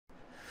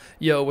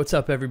Yo, what's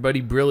up everybody?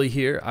 Brilly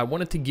here. I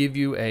wanted to give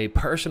you a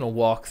personal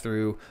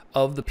walkthrough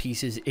of the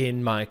pieces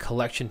in my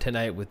collection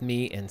tonight with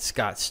me and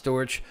Scott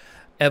Storch.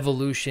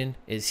 Evolution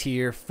is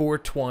here.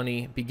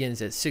 420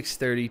 begins at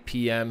 6:30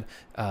 p.m.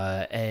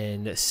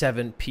 And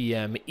 7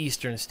 p.m.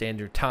 Eastern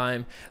Standard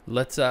Time.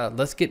 Let's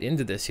get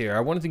into this here. I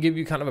wanted to give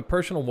you kind of a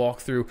personal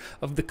walkthrough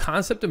of the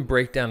concept and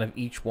breakdown of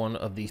each one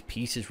of these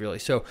pieces, really.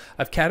 So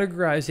I've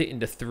categorized it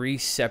into three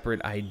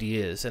separate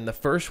ideas, and the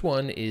first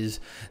one is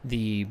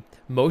the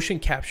motion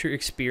capture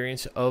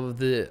experience of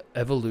the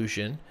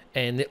Evolution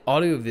and the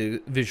audio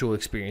visual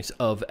experience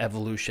of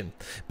Evolution.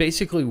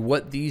 Basically,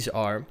 what these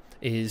are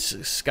is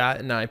Scott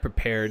and I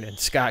prepared, and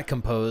Scott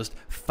composed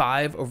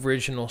 5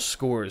 original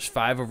scores,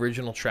 5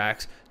 original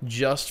tracks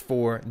just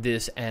for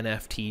this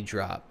NFT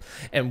drop.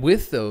 And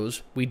with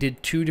those, we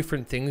did 2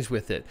 different things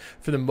with it.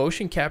 For the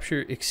motion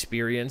capture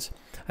experience,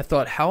 I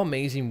thought, how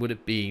amazing would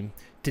it be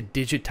to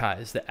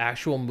digitize the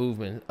actual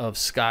movement of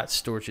Scott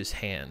Storch's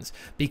hands,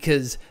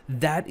 because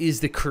that is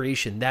the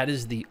creation, that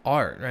is the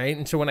art, right?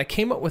 And so when I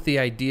came up with the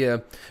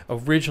idea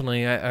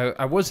originally,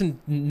 I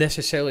wasn't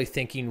necessarily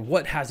thinking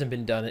what hasn't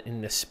been done in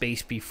this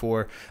space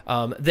before.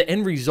 The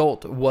end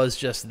result was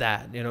just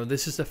that. You know,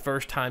 this is the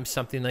first time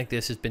something like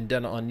this has been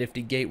done on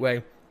Nifty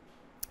Gateway.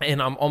 And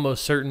I'm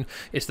almost certain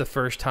it's the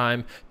first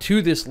time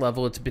to this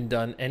level it's been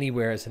done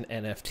anywhere as an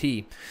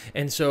NFT.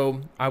 And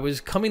so I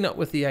was coming up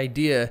with the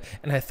idea,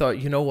 and I thought,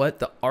 you know what?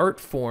 The art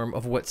form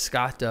of what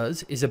Scott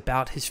does is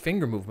about his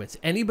finger movements.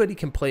 Anybody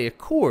can play a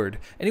chord,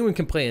 anyone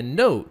can play a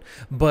note,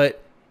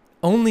 but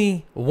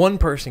only one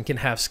person can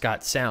have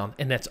Scott's sound,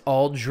 and that's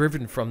all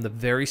driven from the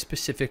very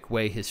specific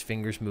way his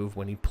fingers move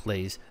when he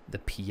plays the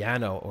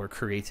piano or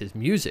creates his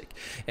music.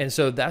 And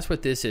so that's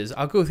what this is.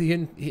 I'll go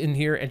in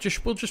here and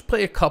we'll just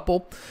play a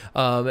couple,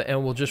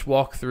 and we'll just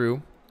walk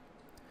through.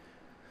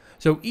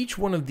 So each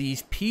one of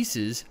these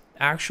pieces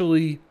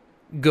actually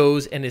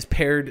goes and is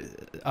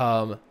paired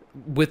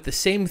with the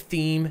same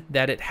theme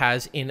that it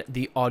has in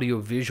the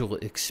audio-visual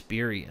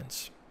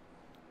experience.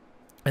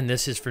 And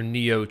this is for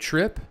Neo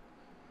Trip.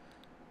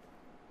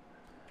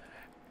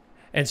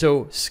 And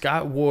so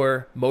Scott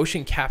wore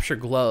motion capture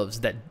gloves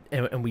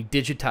and we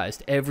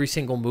digitized every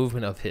single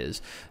movement of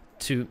his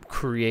to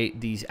create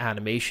these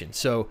animations.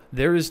 So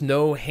there is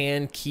no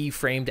hand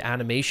key-framed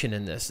animation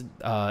in this,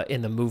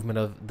 in the movement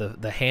of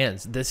the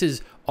hands. This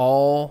is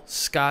all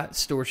Scott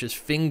Storch's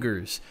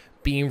fingers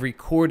being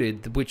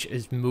recorded, which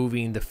is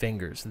moving the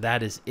fingers.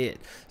 That is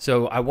it.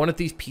 So I wanted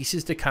these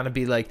pieces to kind of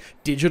be like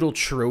digital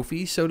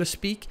trophies, so to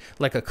speak,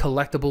 like a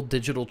collectible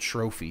digital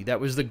trophy. That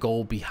was the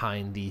goal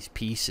behind these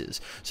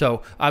pieces.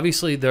 So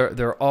obviously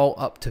they're all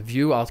up to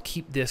view. I'll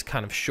keep this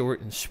kind of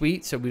short and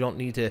sweet so we don't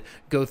need to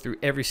go through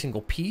every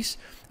single piece.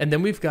 And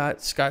then we've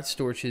got Scott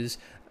Storch's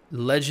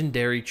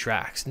legendary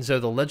tracks. And so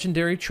the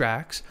legendary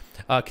tracks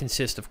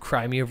consist of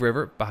Cry Me a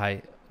River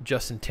by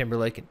Justin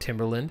Timberlake and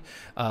Timberland,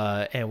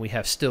 and we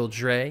have Still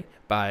Dre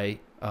by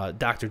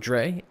Dr.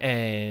 Dre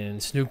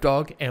and Snoop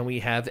Dogg, and we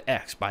have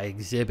X by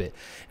Exhibit.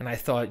 And I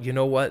thought, you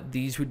know what,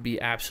 these would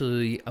be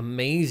absolutely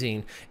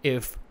amazing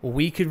if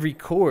we could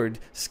record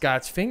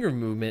Scott's finger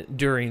movement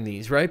during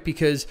these, right?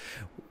 Because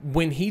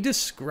when he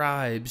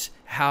describes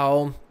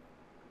how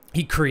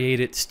he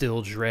created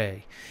Still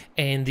Dre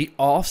and the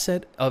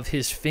offset of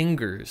his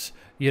fingers,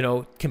 you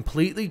know,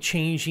 completely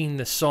changing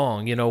the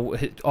song, you know,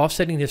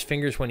 offsetting his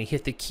fingers when he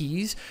hit the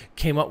keys,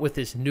 came up with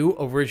this new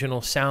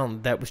original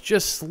sound that was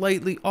just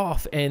slightly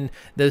off, and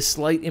the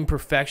slight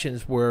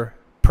imperfections were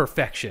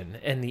perfection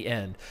in the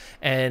end.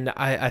 And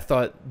I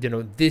thought, you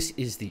know, this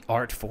is the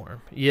art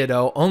form. You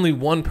know, only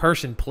one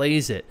person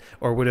plays it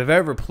or would have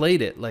ever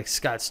played it like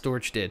Scott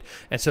Storch did.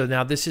 And so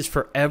now this is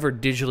forever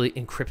digitally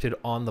encrypted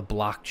on the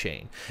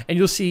blockchain. And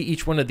you'll see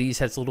each one of these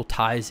has little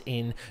ties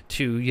in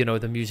to, you know,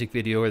 the music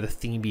video or the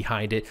theme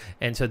behind it.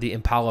 And so the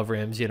Impala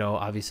rims, you know,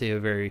 obviously a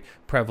very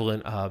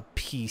prevalent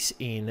piece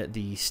in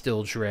the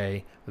Still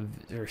Dre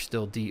or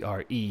Still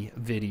DRE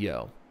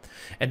video.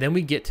 And then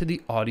we get to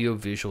the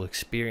audio-visual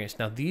experience.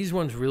 Now, these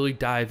ones really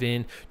dive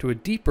in to a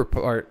deeper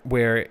part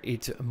where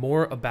it's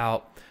more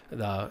about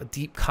the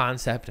deep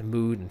concept and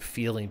mood and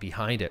feeling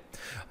behind it.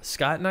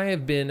 Scott and I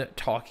have been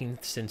talking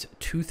since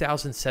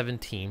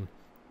 2017,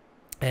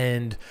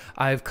 and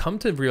I've come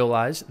to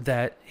realize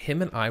that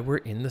him and I were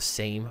in the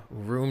same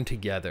room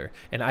together,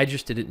 and I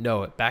just didn't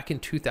know it. Back in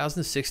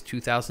 2006,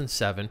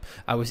 2007,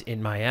 I was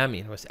in Miami,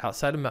 and I was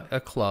outside of a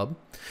club,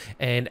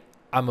 and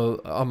I'm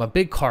a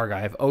big car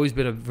guy. I've always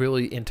been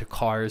really into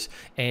cars.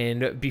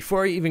 And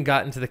before I even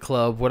got into the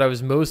club, what I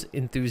was most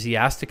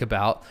enthusiastic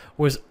about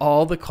was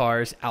all the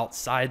cars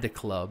outside the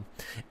club.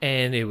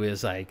 And it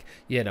was like,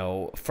 you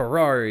know,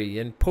 Ferrari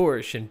and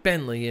Porsche and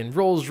Bentley and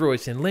Rolls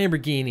Royce and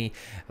Lamborghini.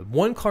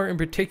 One car in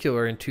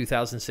particular in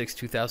 2006,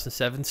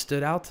 2007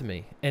 stood out to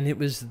me, and it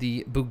was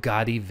the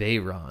Bugatti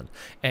Veyron.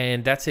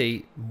 And that's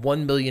a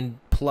 $1 million+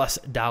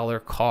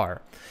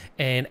 car.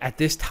 And at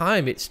this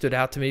time it stood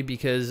out to me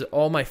because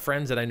all my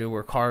friends that I knew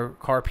were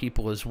car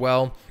people as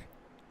well.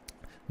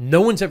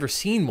 No one's ever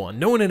seen one.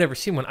 No one had ever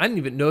seen one. I didn't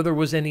even know there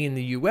was any in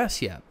the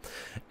US yet.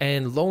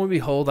 And lo and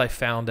behold, I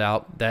found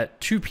out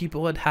that 2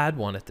 people had had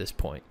one at this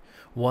point.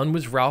 One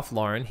was Ralph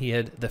Lauren. He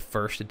had the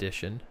first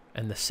edition.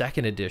 And the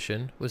second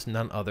edition was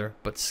none other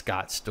but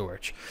Scott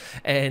Storch.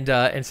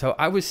 And so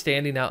I was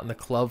standing out in the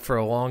club for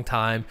a long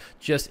time,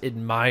 just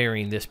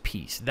admiring this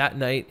piece. That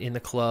night in the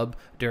club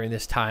during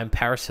this time,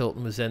 Paris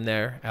Hilton was in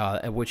there,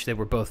 at which they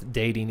were both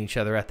dating each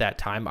other at that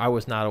time. I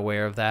was not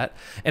aware of that.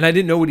 And I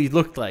didn't know what he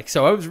looked like.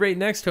 So I was right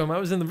next to him. I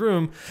was in the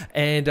room,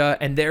 and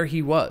there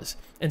he was.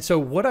 And so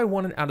what I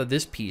wanted out of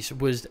this piece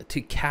was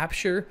to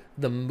capture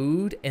the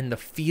mood and the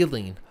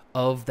feeling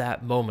of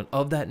that moment,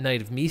 of that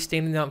night, of me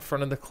standing out in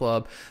front of the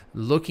club,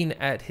 looking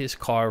at his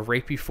car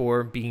right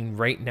before being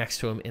right next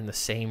to him in the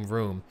same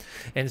room.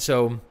 And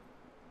so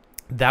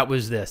that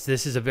was this.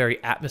 This is a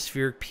very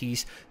atmospheric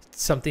piece,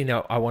 something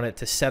that I wanted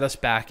to set us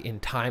back in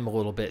time a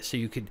little bit so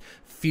you could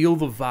feel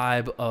the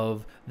vibe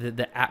of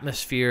the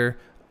atmosphere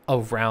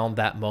around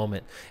that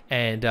moment.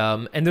 And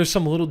there's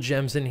some little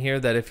gems in here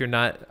that if you're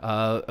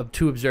not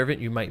too observant,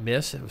 you might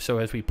miss. So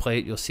as we play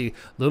it, you'll see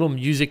little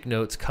music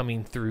notes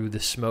coming through the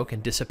smoke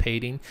and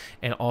dissipating.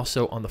 And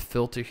also on the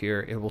filter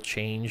here, it will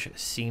change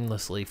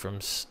seamlessly from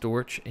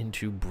Storch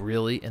into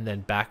Brilly and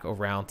then back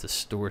around to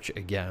Storch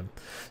again.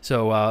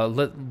 So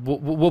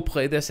we'll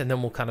play this, and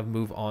then we'll kind of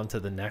move on to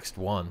the next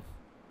one.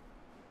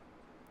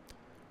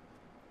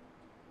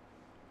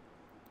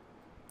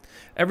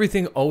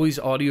 Everything always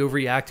audio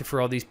reactive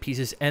for all these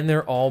pieces, and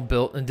they're all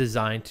built and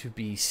designed to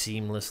be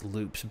seamless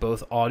loops,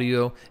 both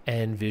audio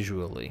and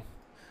visually.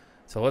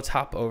 So let's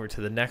hop over to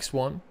the next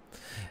one,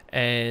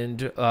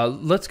 and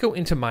let's go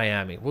into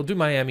Miami. We'll do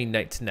Miami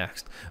Nights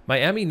next.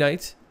 Miami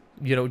Nights,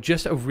 you know,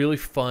 just a really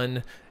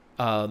fun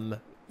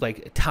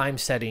like time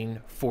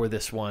setting for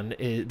this one.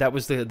 That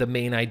was the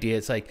main idea.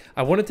 It's like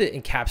I wanted to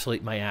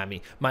encapsulate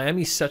Miami.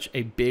 Miami's such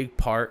a big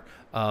part,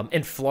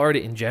 and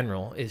Florida in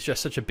general is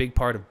just such a big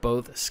part of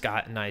both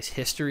Scott and I's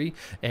history.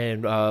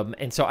 And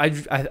so I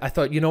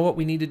thought, you know what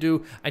we need to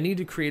do? I need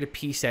to create a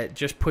piece that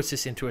just puts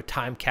us into a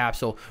time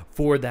capsule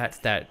for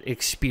that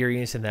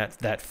experience and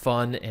that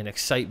fun and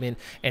excitement,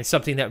 and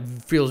something that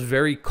feels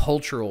very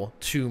cultural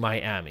to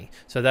Miami.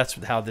 So that's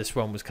how this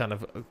one was kind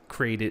of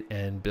created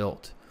and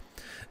built.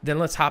 Then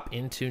let's hop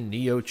into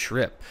Neo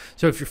Trip.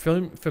 So if you're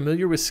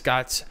familiar with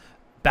Scott's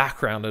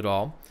background at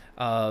all,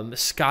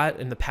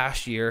 Scott in the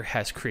past year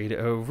has created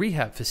a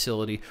rehab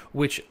facility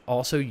which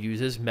also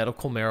uses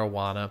medical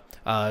marijuana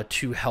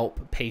to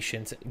help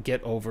patients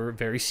get over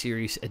very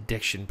serious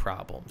addiction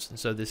problems. And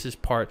so this is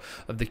part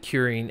of the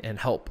curing and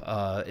help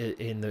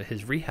in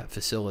his rehab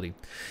facility.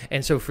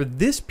 And so for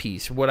this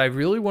piece, what I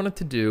really wanted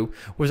to do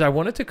was I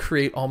wanted to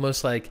create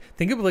almost like,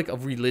 think of like a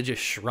religious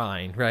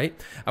shrine, right?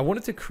 I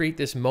wanted to create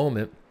this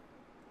moment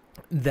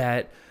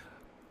that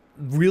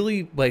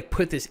really like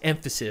put this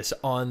emphasis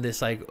on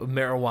this like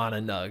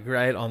marijuana nug,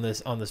 right? On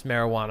this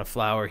marijuana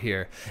flower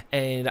here.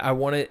 And I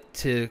wanted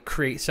to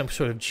create some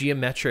sort of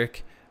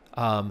geometric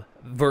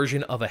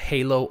version of a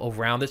halo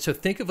around it. So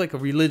think of like a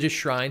religious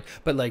shrine,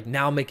 but like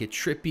now make it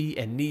trippy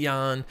and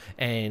neon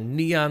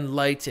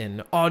lights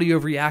and audio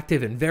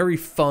reactive and very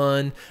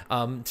fun.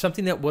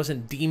 Something that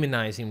wasn't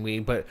demonizing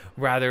weed, but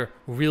rather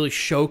really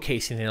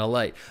showcasing in a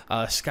light.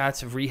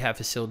 Scott's rehab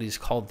facility is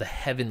called the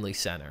Heavenly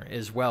Center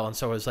as well. And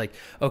so I was like,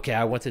 okay,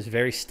 I want this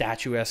very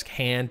statuesque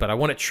hand, but I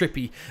want it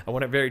trippy. I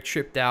want it very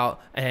tripped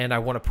out, and I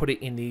want to put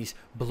it in these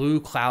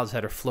blue clouds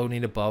that are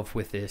floating above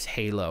with this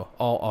halo,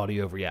 all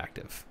audio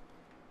reactive.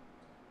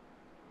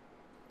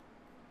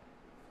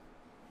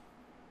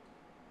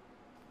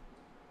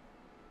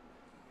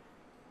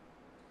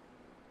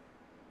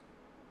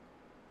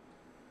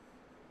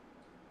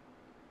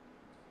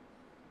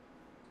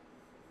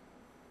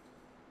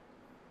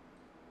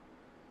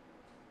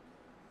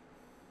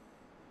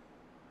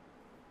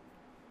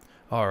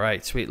 All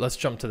right, sweet. Let's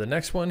jump to the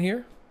next one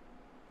here.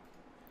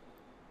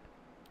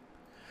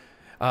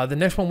 The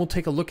next one we'll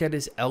take a look at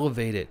is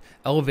Elevated.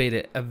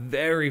 Elevated, a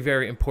very,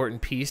 very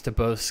important piece to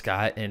both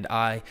Scott and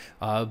I,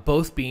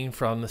 both being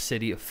from the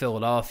city of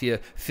Philadelphia.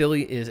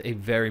 Philly is a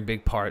very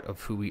big part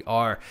of who we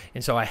are.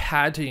 And so I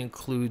had to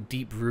include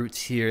deep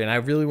roots here, and I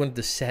really wanted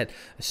to set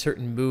a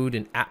certain mood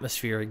and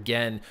atmosphere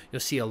again. You'll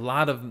see a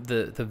lot of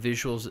the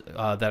visuals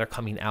that are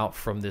coming out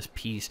from this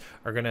piece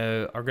you're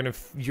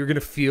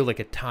gonna feel like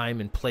a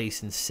time and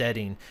place and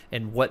setting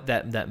and what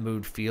that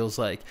mood feels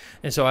like.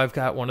 And so I've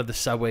got one of the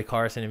subway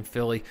cars, and in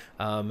Philly,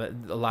 a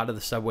lot of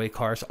the subway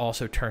cars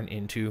also turn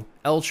into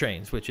L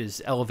trains, which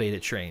is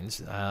elevated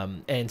trains.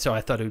 And so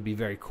I thought it would be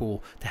very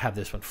cool to have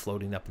this one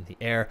floating up in the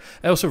air.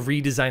 I also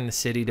redesigned the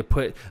city to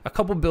put a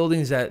couple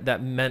buildings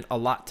that meant a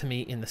lot to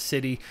me in the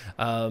city.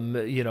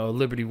 You know,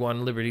 Liberty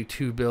 1, Liberty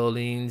 2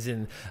 buildings,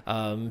 and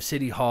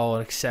City Hall,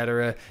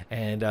 etc.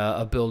 And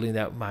a building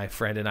that my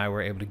friend and I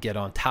were able to get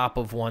on top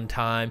of one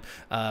time.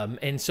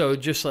 And so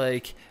just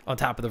like on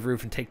top of the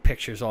roof and take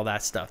pictures, all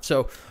that stuff.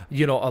 So,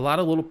 you know, a lot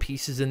of little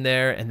pieces in there.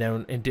 there, and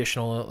then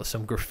additional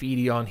some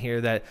graffiti on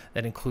here that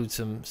includes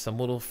some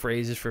little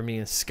phrases for me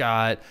and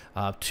Scott.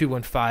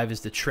 215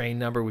 is the train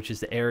number, which is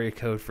the area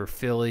code for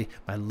Philly.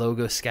 My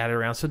logo scattered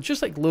around, so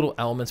just like little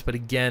elements, but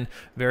again,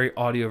 very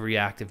audio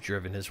reactive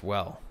driven as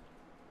well.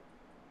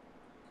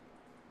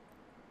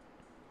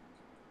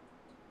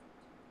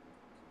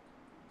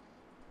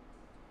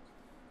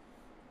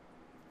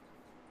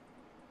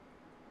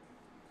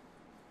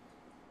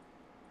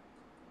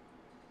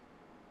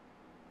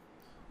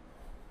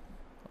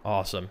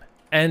 Awesome.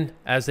 And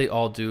as they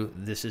all do,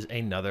 this is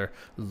another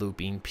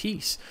looping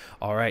piece.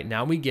 All right,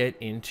 now we get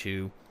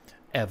into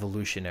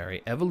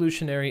evolutionary.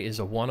 Evolutionary is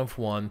a 1 of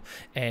 1,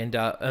 and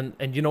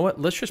you know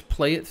what? Let's just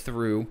play it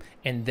through,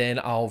 and then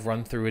I'll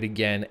run through it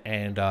again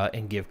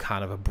and give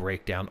kind of a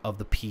breakdown of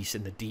the piece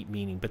and the deep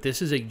meaning. But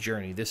this is a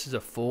journey. This is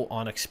a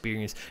full-on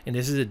experience, and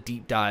this is a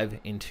deep dive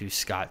into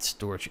Scott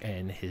Storch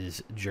and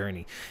his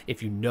journey.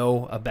 If you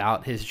know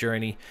about his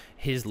journey,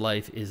 his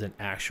life is an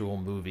actual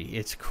movie.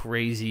 It's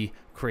crazy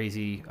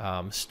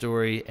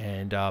story,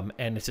 and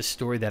it's a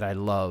story that I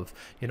love.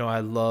 You know,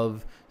 I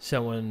love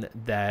someone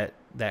that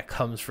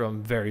comes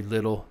from very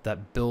little,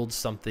 that builds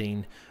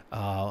something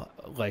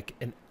like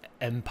an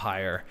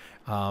empire,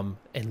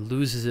 and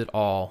loses it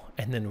all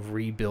and then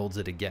rebuilds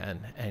it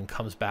again and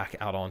comes back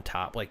out on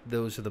top. Like,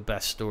 those are the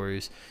best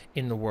stories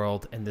in the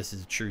world, and this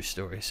is a true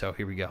story. So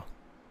here we go.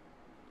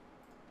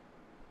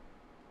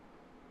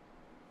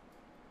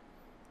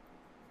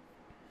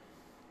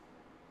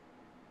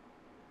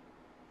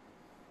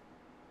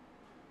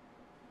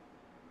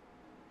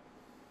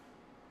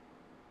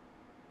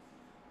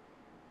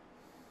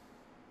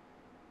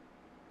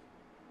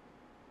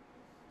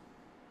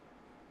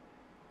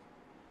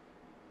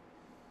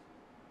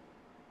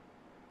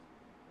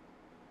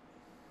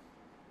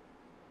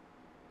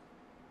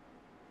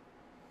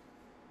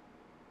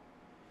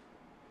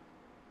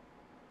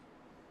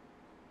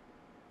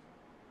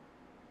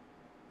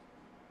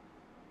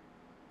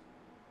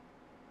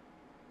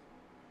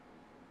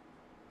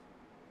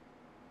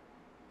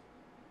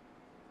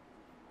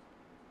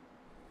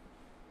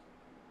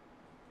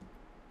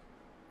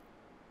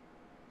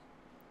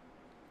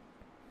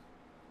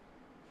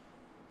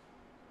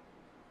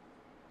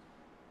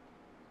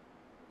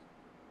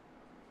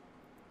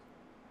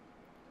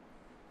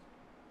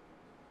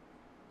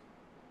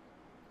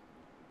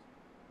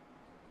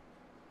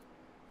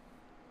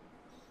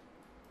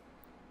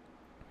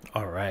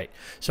 All right,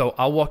 so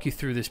I'll walk you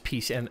through this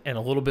piece and a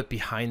little bit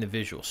behind the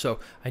visual. So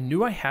I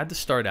knew I had to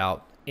start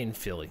out in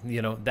Philly.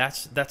 You know,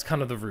 that's kind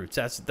of the roots.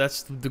 That's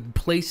the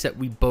place that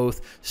we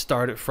both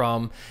started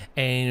from.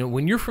 And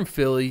when you're from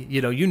Philly,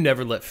 you know, you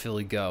never let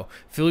Philly go.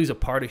 Philly's a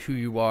part of who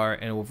you are,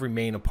 and it will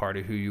remain a part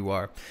of who you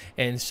are.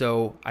 And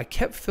so I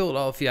kept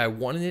Philadelphia. I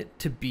wanted it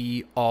to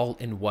be all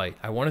in white.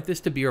 I wanted this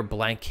to be our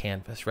blank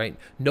canvas, right?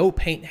 No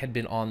paint had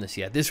been on this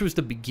yet. This was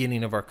the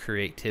beginning of our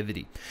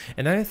creativity.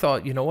 And then I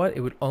thought, you know what? It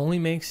would only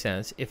make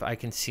sense if I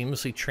can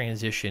seamlessly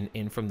transition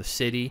in from the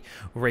city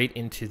right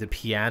into the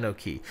piano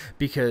key,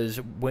 because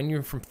when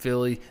you're from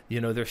Philly, you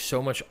know, there's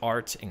so much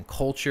arts and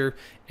culture,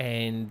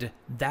 and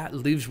that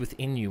lives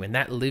within you, and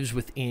that lives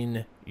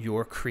within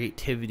your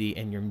creativity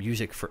and your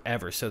music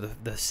forever. So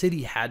the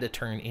city had to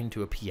turn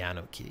into a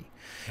piano key.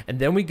 And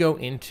then we go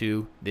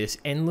into this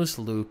endless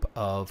loop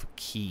of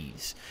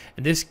keys.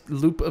 And this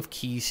loop of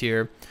keys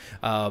here,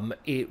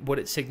 what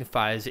it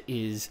signifies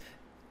is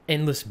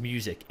endless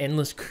music,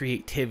 endless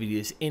creativity,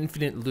 this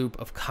infinite loop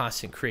of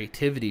constant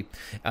creativity.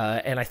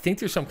 And I think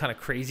there's some kind of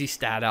crazy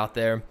stat out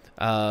there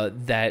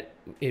that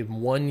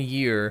in 1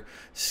 year,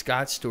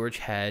 Scott Storch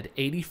had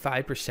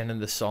 85% of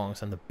the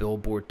songs on the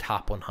Billboard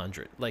Top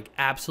 100. Like,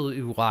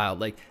 absolutely wild.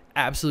 Like,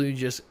 absolutely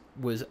just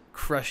was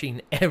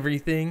crushing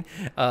everything.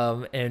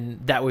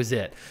 And that was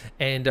it.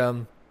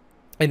 And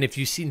if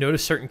you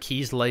notice certain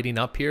keys lighting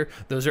up here,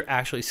 those are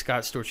actually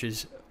Scott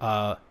Storch's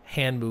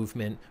hand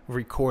movement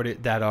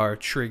recorded that are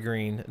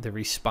triggering the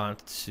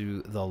response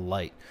to the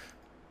light.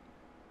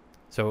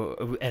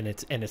 So, and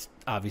it's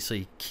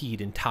obviously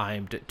keyed and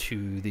timed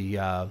to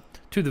the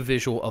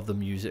visual of the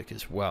music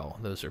as well.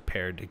 Those are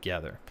paired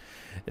together.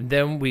 And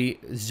then we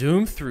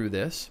zoom through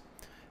this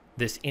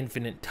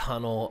infinite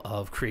tunnel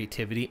of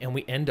creativity, and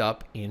we end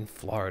up in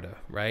Florida,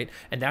 right?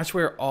 And that's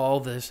where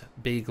all this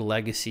big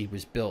legacy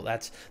was built.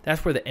 That's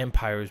where the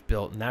empire was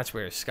built, and that's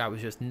where Scott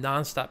was just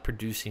nonstop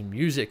producing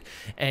music.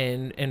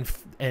 And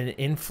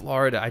in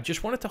Florida, I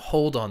just wanted to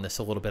hold on this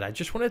a little bit. I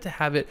just wanted to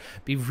have it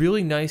be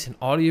really nice and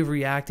audio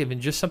reactive,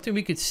 and just something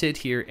we could sit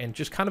here and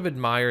just kind of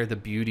admire the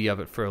beauty of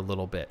it for a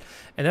little bit.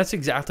 And that's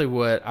exactly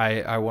what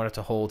I wanted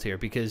to hold here,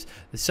 because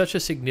it's such a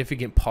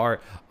significant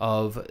part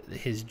of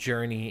his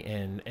journey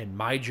and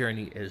my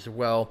journey as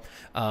well.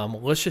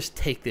 Let's just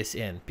take this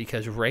in,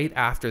 because right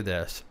after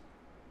this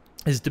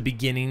is the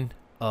beginning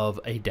of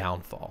a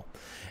downfall,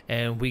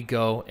 and we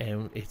go,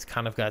 and it's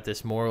kind of got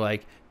this more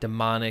like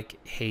demonic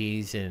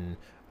haze and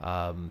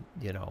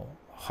you know,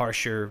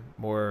 harsher,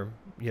 more,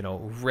 you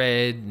know,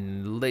 red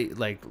and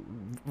like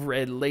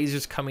red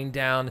lasers coming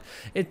down.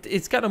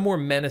 It's got a more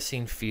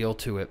menacing feel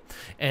to it.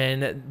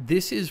 And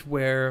this is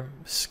where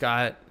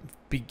Scott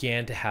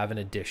began to have an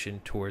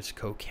addiction towards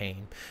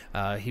cocaine.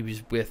 He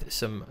was with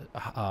some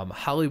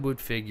Hollywood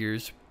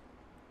figures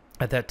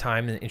at that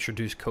time and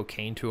introduced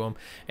cocaine to him.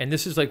 And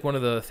this is like one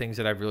of the things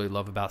that I really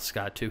love about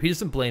Scott too. He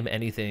doesn't blame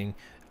anything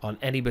on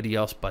anybody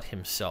else but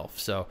himself.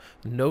 So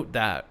note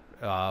that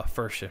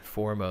first and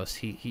foremost.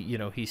 He you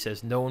know, he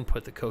says no one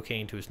put the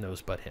cocaine to his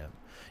nose but him.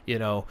 You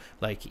know,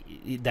 like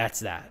that's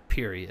that,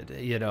 period.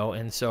 You know,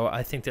 and so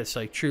I think that's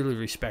like truly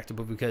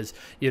respectable, because,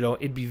 you know,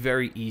 it'd be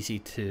very easy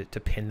to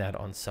pin that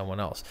on someone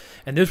else.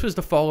 And this was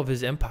the fall of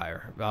his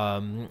empire.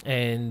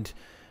 And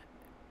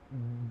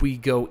we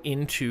go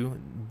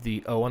into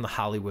the O on the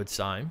Hollywood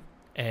sign,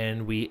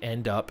 and we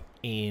end up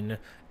in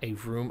a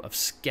room of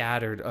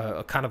scattered,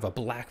 a kind of a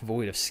black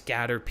void of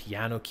scattered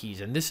piano keys.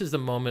 And this is the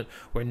moment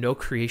where no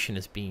creation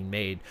is being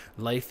made.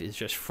 Life is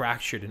just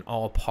fractured and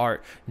all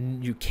apart.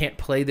 You can't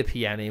play the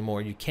piano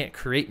anymore. You can't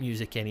create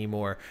music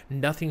anymore.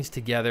 Nothing's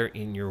together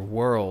in your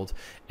world.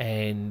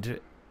 And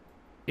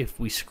if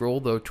we scroll,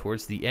 though,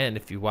 towards the end,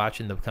 if you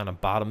watch in the kind of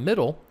bottom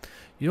middle,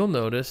 you'll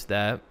notice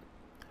that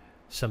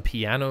some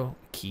piano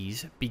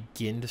keys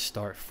begin to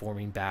start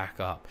forming back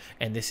up.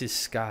 And this is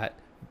Scott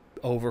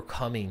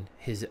overcoming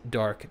his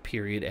dark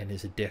period and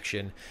his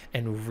addiction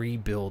and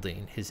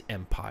rebuilding his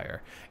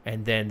empire.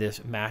 And then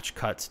this match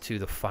cuts to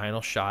the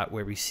final shot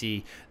where we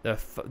see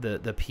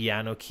the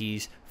piano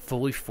keys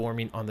fully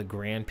forming on the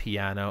grand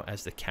piano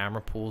as the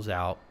camera pulls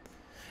out,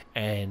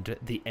 and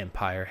the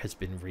empire has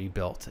been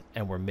rebuilt,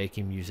 and we're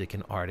making music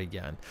and art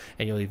again.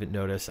 And you'll even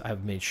notice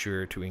I've made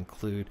sure to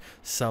include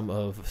some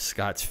of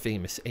Scott's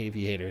famous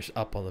aviators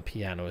up on the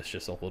piano as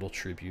just a little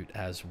tribute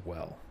as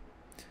well.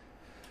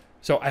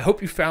 So I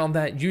hope you found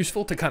that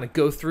useful to kind of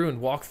go through and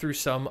walk through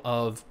some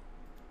of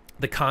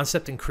the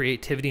concept and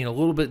creativity and a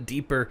little bit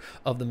deeper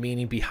of the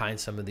meaning behind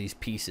some of these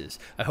pieces.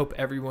 I hope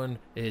everyone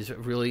is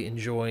really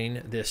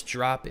enjoying this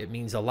drop. It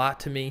means a lot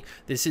to me.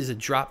 This is a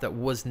drop that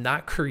was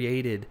not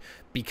created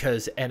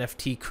because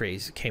NFT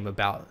craze came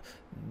about.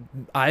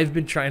 I've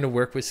been trying to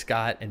work with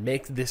Scott and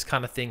make this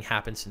kind of thing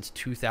happen since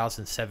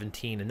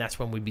 2017, and that's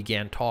when we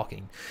began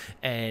talking.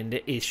 And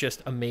it's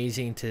just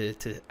amazing to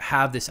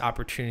have this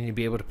opportunity to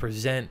be able to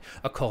present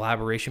a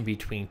collaboration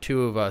between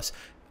two of us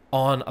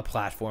on a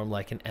platform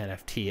like an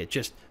NFT. It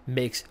just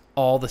makes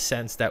all the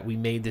sense that we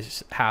made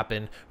this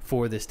happen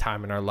for this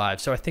time in our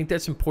lives. So I think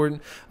that's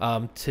important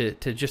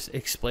to just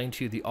explain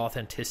to you the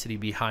authenticity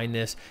behind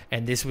this.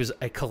 And this was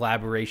a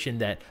collaboration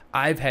that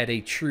I've had a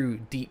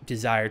true deep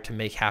desire to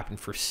make happen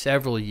for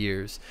several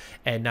years,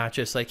 and not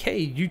just like, hey,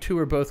 you two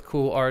are both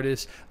cool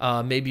artists,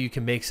 maybe you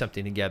can make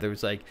something together. It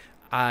was like,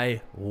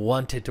 I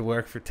wanted to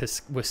work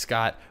with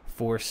Scott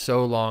for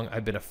so long.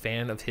 I've been a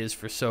fan of his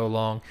for so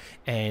long,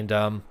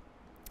 and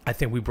I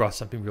think we brought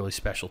something really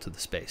special to the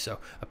space. So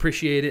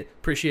appreciate it.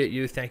 Appreciate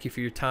you. Thank you for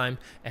your time.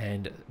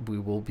 And we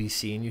will be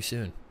seeing you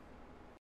soon.